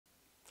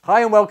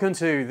Hi and welcome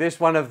to this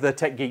one of the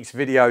Tech Geeks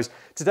videos.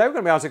 Today we're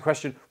going to be asking the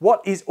question, what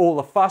is all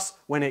the fuss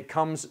when it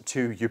comes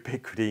to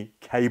Ubiquiti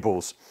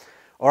cables?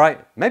 All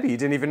right, maybe you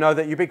didn't even know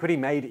that Ubiquiti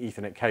made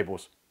Ethernet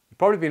cables. You've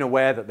probably been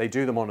aware that they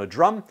do them on a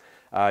drum,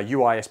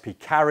 UISP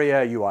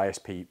carrier,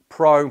 UISP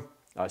Pro,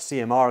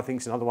 CMR I think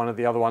is another one of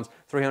the other ones,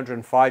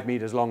 305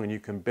 meters long, and you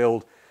can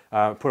build,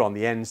 put on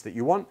the ends that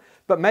you want.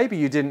 But maybe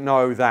you didn't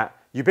know that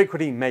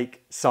Ubiquiti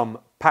make some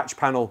patch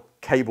panel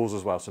cables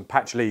as well, some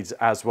patch leads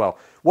as well.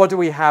 What do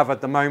we have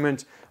at the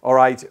moment? All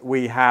right,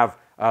 we have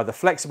the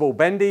flexible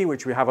bendy,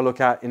 which we have a look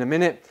at in a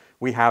minute.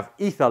 We have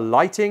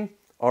Etherlighting,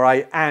 all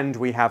right, and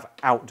we have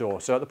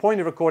outdoor. So at the point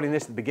of recording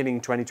this at the beginning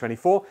of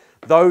 2024,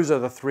 those are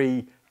the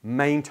three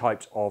main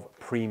types of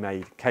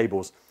pre-made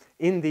cables.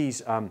 In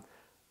these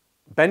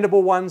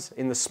bendable ones,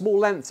 in the small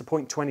lengths, the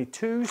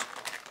 0.22s,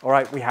 all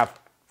right, we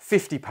have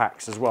 50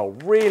 packs as well.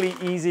 Really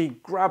easy,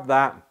 grab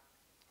that.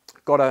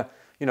 Got a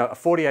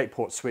 48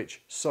 port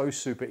switch, so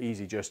super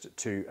easy just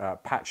to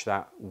patch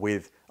that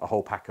with a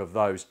whole pack of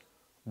those.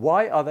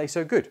 Why are they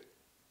so good?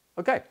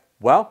 Okay,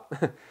 well,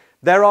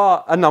 there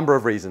are a number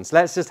of reasons.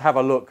 Let's just have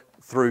a look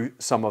through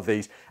some of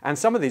these. And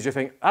some of these you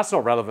think, that's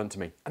not relevant to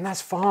me, and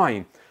that's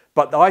fine.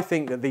 But I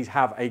think that these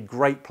have a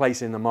great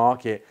place in the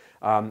market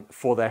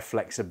for their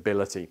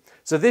flexibility.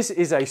 So this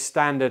is a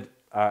standard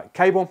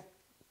cable.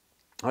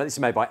 This is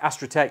made by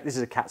Astratech. This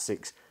is a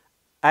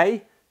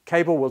Cat6A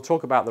cable. We'll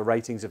talk about the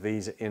ratings of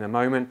these in a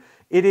moment.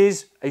 It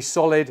is a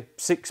solid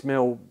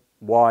 6mm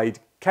wide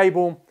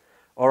cable.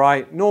 All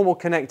right, normal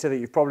connector that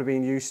you've probably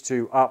been used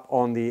to up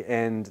on the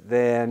end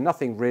there.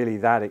 Nothing really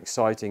that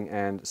exciting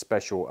and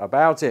special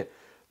about it,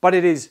 but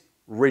it is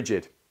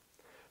rigid.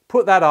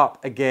 Put that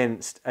up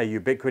against a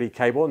Ubiquiti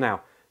cable.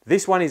 Now,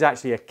 this one is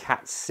actually a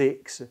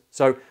Cat6.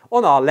 So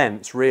on our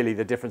lengths, really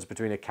the difference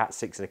between a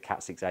Cat6 and a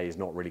Cat6A is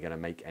not really going to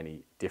make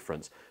any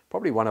difference.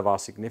 Probably one of our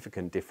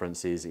significant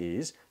differences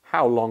is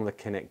how long the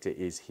connector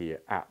is here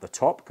at the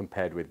top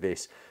compared with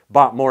this.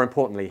 But more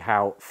importantly,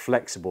 how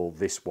flexible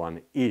this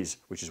one is,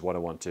 which is what I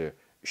want to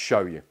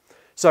show you.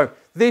 So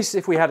this,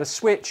 if we had a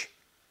switch,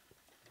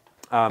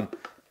 I've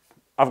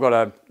got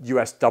a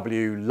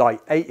USW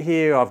Lite 8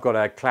 here. I've got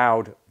a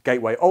Cloud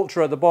Gateway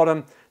Ultra at the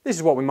bottom. This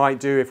is what we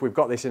might do if we've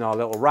got this in our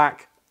little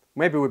rack.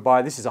 Maybe we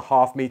buy, this is a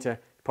 1/2 meter,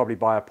 probably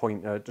buy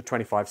a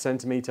 25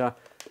 centimeter.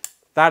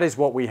 That is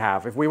what we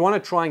have. If we want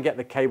to try and get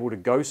the cable to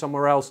go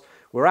somewhere else,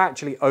 we're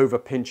actually over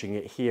pinching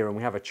it here, and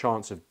we have a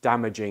chance of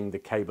damaging the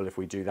cable if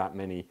we do that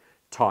many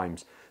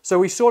times. So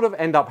we sort of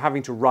end up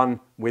having to run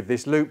with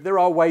this loop. There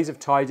are ways of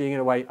tidying it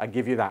away, I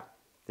give you that.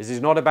 This is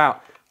not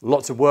about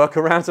lots of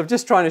workarounds. I'm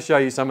just trying to show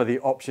you some of the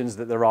options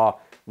that there are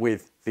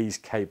with these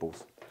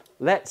cables.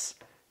 Let's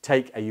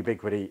take a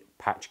Ubiquiti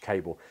patch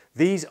cable.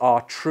 These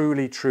are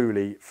truly,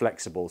 truly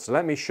flexible. So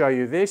let me show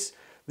you this.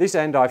 This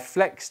end I've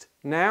flexed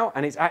now,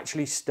 and it's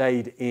actually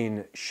stayed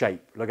in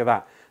shape. Look at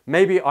that.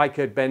 Maybe I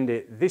could bend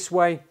it this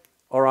way,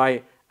 all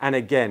right? And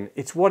again,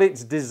 it's what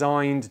it's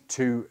designed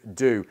to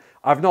do.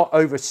 I've not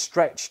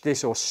overstretched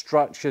this or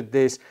structured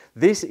this.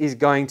 This is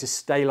going to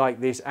stay like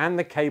this, and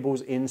the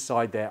cables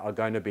inside there are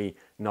going to be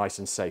nice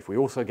and safe. We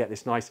also get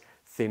this nice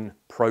thin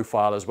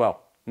profile as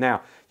well.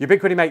 Now,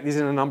 Ubiquiti make these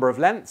in a number of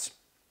lengths.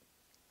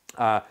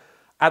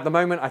 At the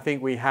moment, I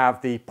think we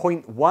have the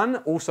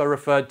 0.1, also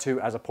referred to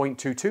as a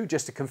 0.22,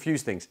 just to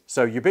confuse things.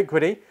 So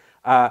Ubiquiti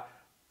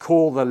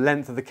call the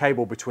length of the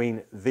cable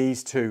between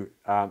these two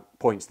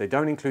points. They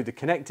don't include the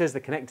connectors. The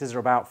connectors are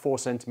about 4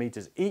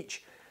 centimeters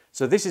each.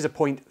 So this is a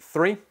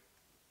 0.3.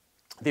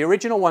 The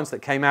original ones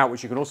that came out,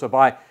 which you can also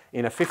buy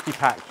in a 50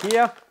 pack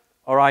here,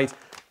 all right,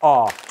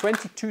 are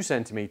 22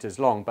 centimeters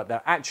long, but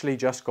they're actually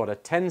just got a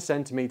 10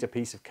 centimeter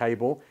piece of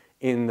cable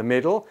in the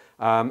middle,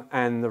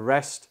 and the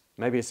rest,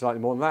 maybe it's slightly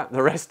more than that.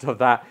 The rest of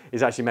that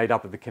is actually made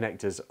up of the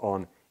connectors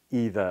on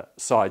either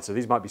side. So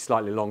these might be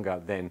slightly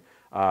longer than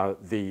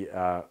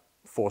the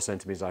 4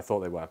 centimeters I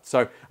thought they were.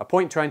 So a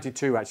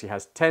 0.22 actually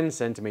has 10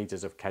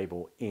 centimeters of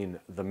cable in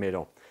the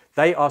middle.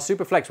 They are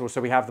super flexible.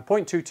 So we have the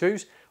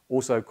 0.22s,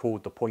 also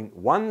called the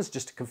 0.1s,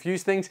 just to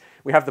confuse things.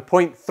 We have the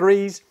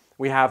 0.3s.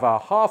 We have a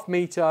 1/2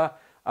 meter.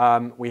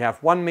 We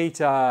have 1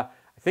 meter.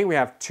 I think we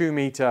have 2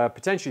 meter,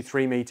 potentially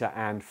 3 meter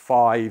and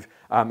 5.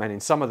 And in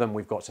some of them,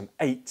 we've got some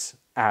 8s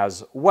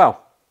as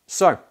well.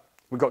 So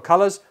we've got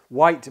colors,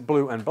 white,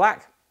 blue, and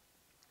black.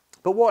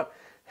 But what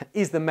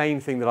is the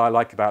main thing that I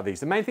like about these?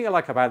 The main thing I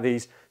like about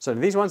these, so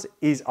these ones,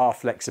 is our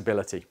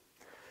flexibility.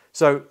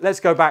 So let's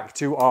go back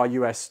to our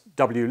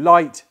USW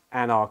Lite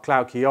and our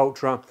Cloud Key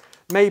Ultra.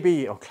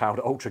 Maybe, or Cloud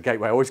Ultra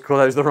Gateway, I always call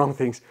those the wrong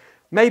things.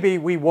 Maybe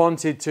we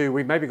wanted to,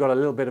 we've maybe got a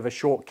little bit of a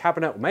short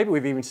cabinet, or maybe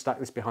we've even stuck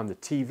this behind the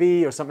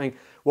TV or something.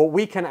 Well,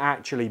 we can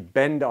actually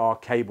bend our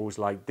cables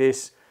like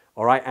this,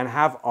 all right, and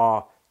have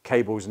our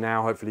cables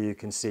now, hopefully you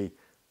can see,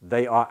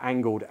 they are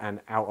angled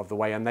and out of the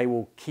way, and they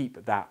will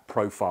keep that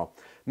profile.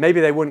 Maybe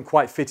they wouldn't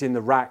quite fit in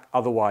the rack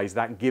otherwise.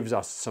 That gives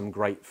us some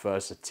great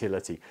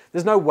versatility.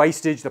 There's no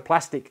wastage. The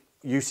plastic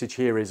usage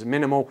here is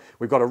minimal.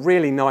 We've got a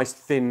really nice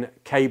thin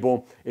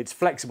cable. It's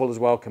flexible as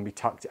well, can be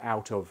tucked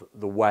out of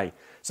the way.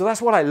 So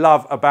that's what I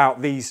love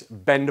about these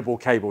bendable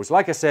cables.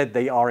 Like I said,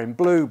 they are in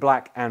blue,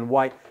 black, and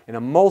white in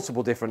a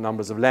multiple different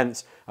numbers of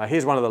lengths.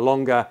 Here's one of the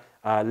longer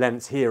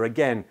lengths here.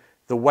 Again,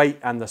 the weight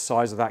and the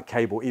size of that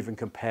cable, even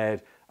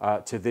compared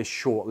to this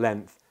short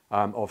length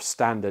of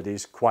standard,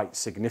 is quite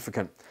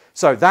significant.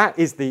 So that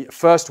is the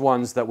first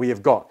ones that we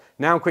have got.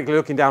 Now I'm quickly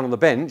looking down on the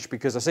bench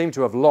because I seem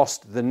to have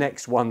lost the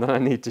next one that I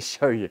need to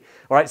show you.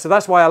 All right, so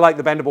that's why I like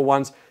the bendable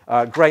ones.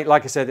 Great,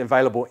 like I said,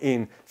 available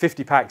in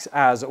 50 packs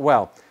as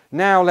well.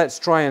 Now let's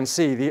try and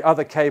see the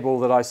other cable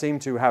that I seem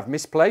to have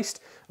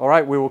misplaced. All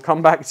right, we will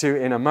come back to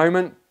in a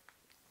moment.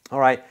 All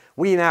right,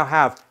 we now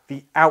have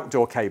the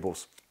outdoor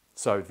cables.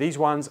 So these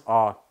ones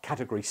are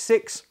category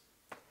 6.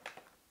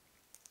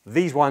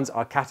 These ones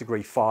are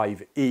category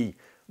 5E.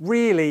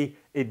 Really,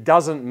 it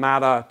doesn't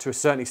matter to a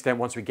certain extent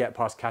once we get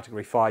past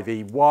category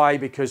 5E. Why?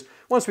 Because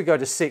once we go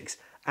to 6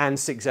 and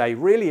 6A,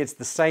 really it's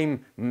the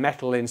same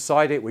metal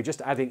inside it. We're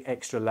just adding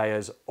extra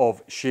layers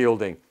of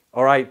shielding.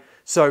 All right,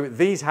 so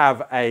these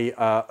have a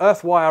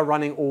earth wire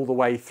running all the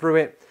way through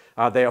it.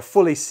 They are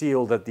fully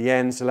sealed at the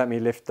end, so let me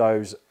lift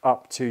those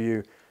up to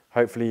you.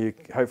 Hopefully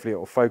it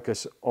will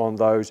focus on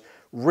those.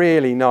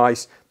 Really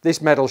nice.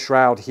 This metal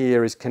shroud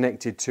here is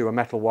connected to a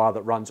metal wire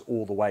that runs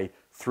all the way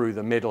through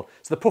the middle.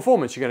 So the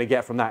performance you're going to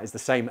get from that is the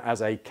same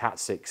as a Cat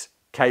 6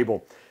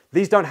 cable.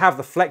 These don't have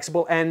the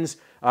flexible ends,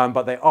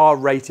 but they are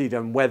rated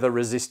and weather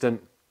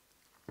resistant.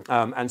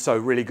 And so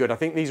really good. I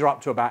think these are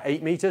up to about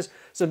 8 meters.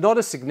 So not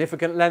a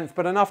significant length,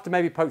 but enough to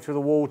maybe poke through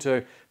the wall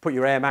to put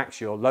your Air Max,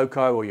 your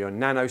Loco, or your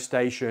Nano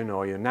Station,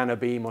 or your Nano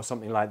Beam, or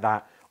something like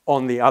that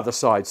on the other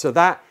side. So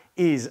that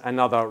is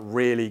another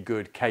really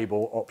good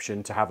cable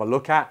option to have a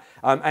look at.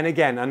 And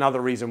again, another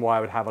reason why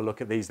I would have a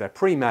look at these. They're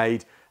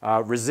pre-made,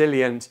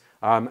 resilient,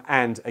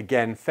 and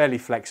again, fairly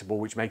flexible,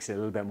 which makes it a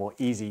little bit more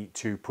easy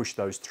to push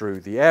those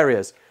through the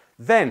areas.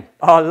 Then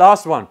our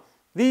last one,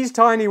 these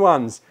tiny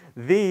ones,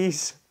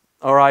 these,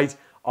 all right,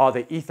 are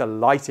the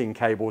Etherlighting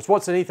cables.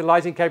 What's an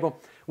Etherlighting cable?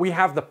 We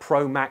have the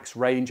Pro Max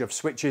range of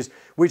switches,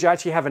 which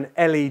actually have an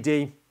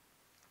LED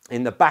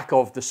in the back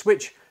of the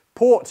switch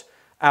port.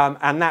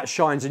 And that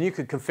shines, and you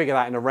could configure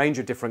that in a range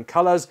of different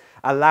colors,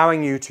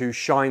 allowing you to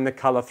shine the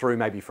color through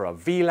maybe for a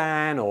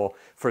VLAN or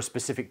for a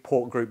specific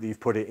port group that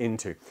you've put it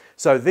into.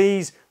 So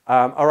these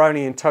are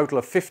only in total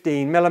of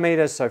 15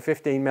 millimeters, so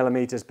 15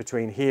 millimeters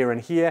between here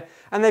and here,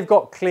 and they've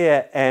got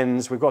clear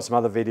ends. We've got some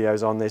other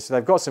videos on this. So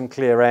they've got some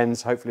clear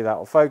ends, hopefully that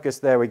will focus,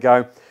 there we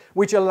go,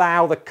 which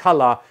allow the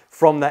color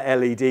from the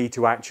LED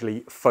to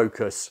actually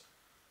focus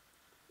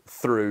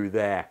through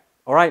there.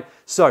 All right,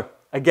 so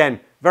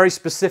again, very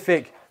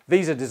specific.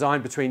 These are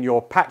designed between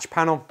your patch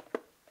panel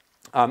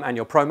and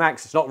your Pro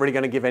Max. It's not really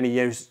going to give any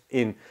use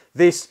in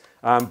this,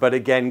 but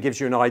again,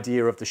 gives you an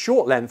idea of the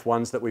short length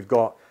ones that we've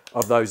got,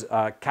 of those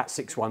Cat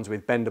 6 ones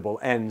with bendable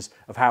ends,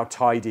 of how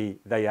tidy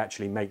they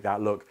actually make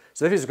that look.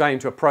 So if this is going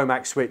into a Pro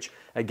Max switch,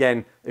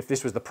 again, if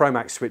this was the Pro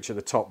Max switch at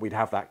the top, we'd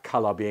have that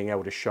color being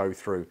able to show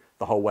through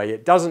the whole way.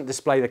 It doesn't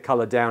display the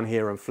color down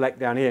here and fleck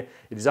down here.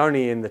 It is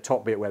only in the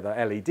top bit where the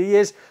LED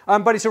is,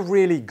 but it's a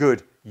really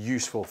good,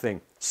 useful thing.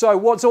 So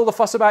what's all the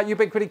fuss about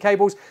Ubiquiti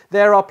cables?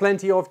 There are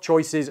plenty of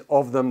choices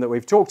of them that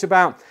we've talked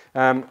about.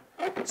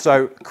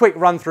 So quick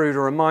run through to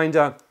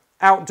reminder,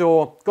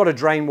 outdoor, got a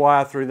drain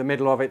wire through the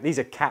middle of it. These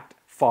are Cat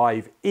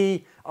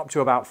 5E, up to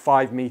about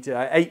 8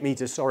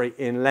 meters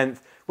in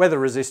length, weather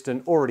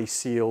resistant, already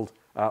sealed,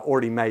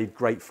 already made,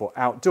 great for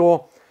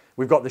outdoor.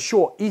 We've got the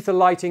short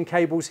Etherlighting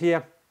cables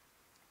here,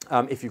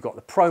 if you've got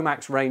the Pro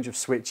Max range of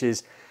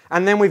switches.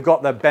 And then we've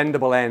got the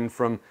bendable end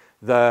from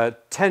the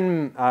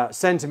 10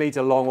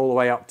 centimeter long all the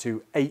way up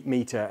to 8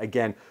 meter.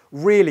 Again,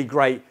 really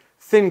great,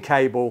 thin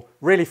cable,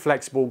 really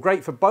flexible,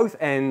 great for both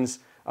ends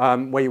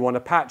where you want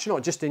to patch,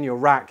 not just in your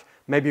rack.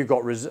 Maybe you've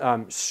got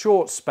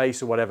short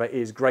space or whatever. It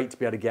is great to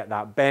be able to get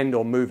that bend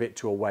or move it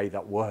to a way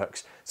that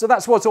works. So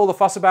that's what's all the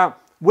fuss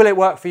about. Will it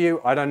work for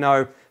you? I don't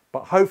know.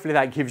 But hopefully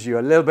that gives you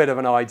a little bit of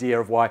an idea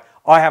of why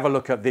I have a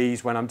look at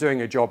these when I'm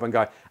doing a job and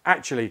go,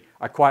 actually,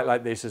 I quite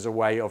like this as a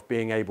way of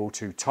being able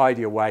to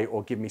tidy away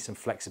or give me some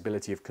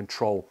flexibility of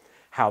control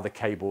how the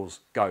cables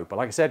go. But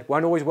like I said,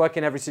 won't always work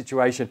in every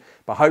situation,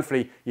 but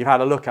hopefully you've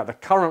had a look at the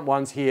current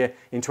ones here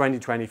in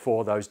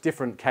 2024, those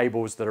different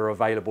cables that are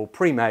available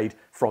pre-made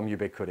from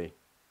Ubiquiti.